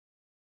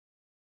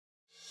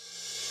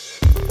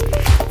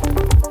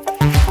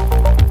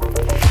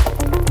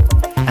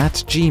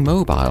At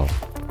G-Mobile,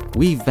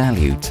 we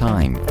value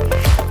time.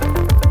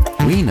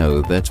 We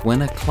know that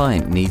when a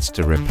client needs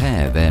to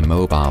repair their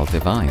mobile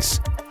device,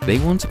 they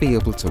want to be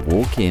able to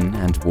walk in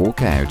and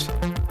walk out,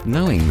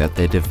 knowing that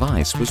their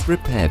device was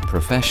repaired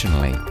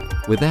professionally,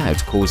 without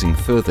causing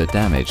further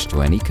damage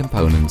to any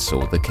components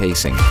or the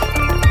casing.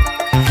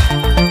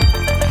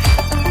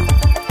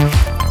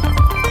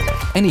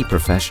 Any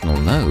professional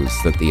knows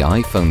that the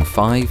iPhone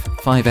 5,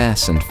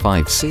 5S and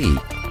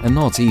 5C are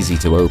not easy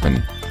to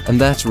open, and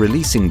that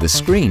releasing the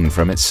screen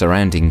from its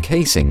surrounding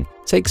casing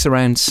takes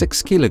around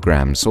 6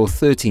 kilograms or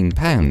 13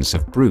 pounds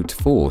of brute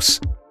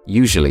force,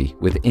 usually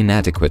with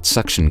inadequate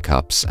suction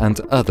cups and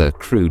other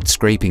crude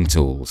scraping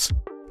tools,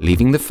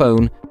 leaving the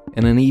phone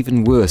in an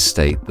even worse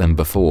state than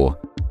before.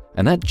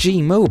 And at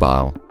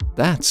G-Mobile,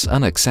 that's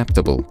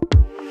unacceptable.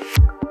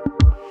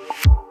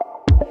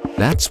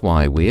 That's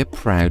why we're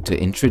proud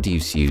to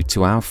introduce you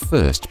to our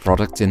first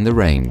product in the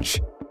range,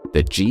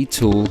 the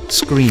gTool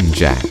Screen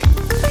Jack.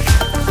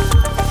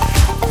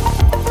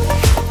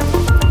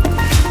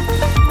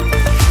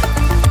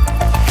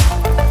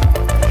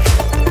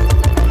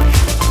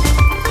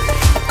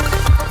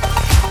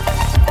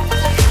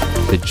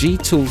 The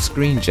gTool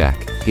Screen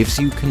Jack gives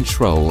you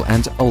control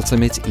and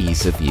ultimate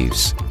ease of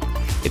use.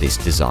 It is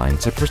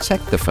designed to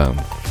protect the phone,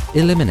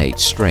 eliminate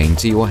strain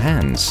to your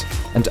hands,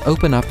 and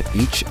open up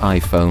each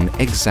iPhone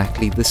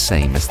exactly the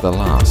same as the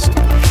last.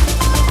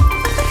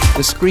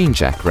 The Screen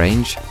Jack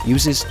range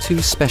uses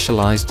 2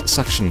 specialized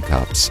suction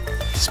cups,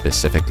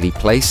 specifically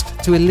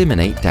placed to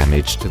eliminate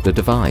damage to the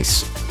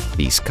device.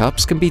 These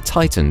cups can be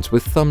tightened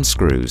with thumb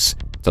screws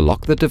to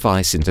lock the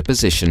device into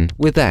position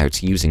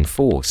without using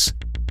force.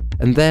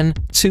 And then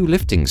 2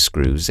 lifting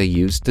screws are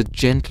used to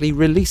gently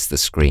release the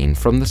screen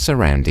from the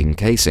surrounding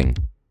casing.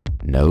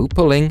 No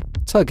pulling,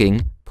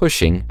 tugging,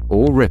 pushing,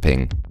 or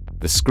ripping.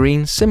 The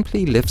screen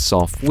simply lifts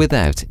off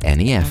without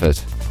any effort.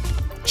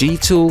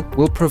 gTool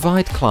will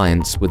provide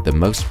clients with the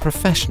most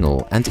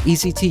professional and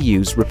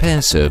easy-to-use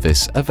repair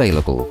service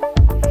available.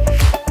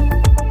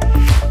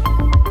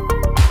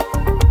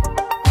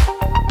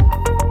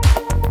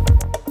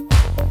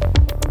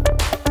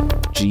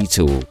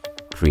 gTool,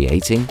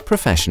 creating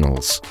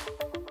professionals.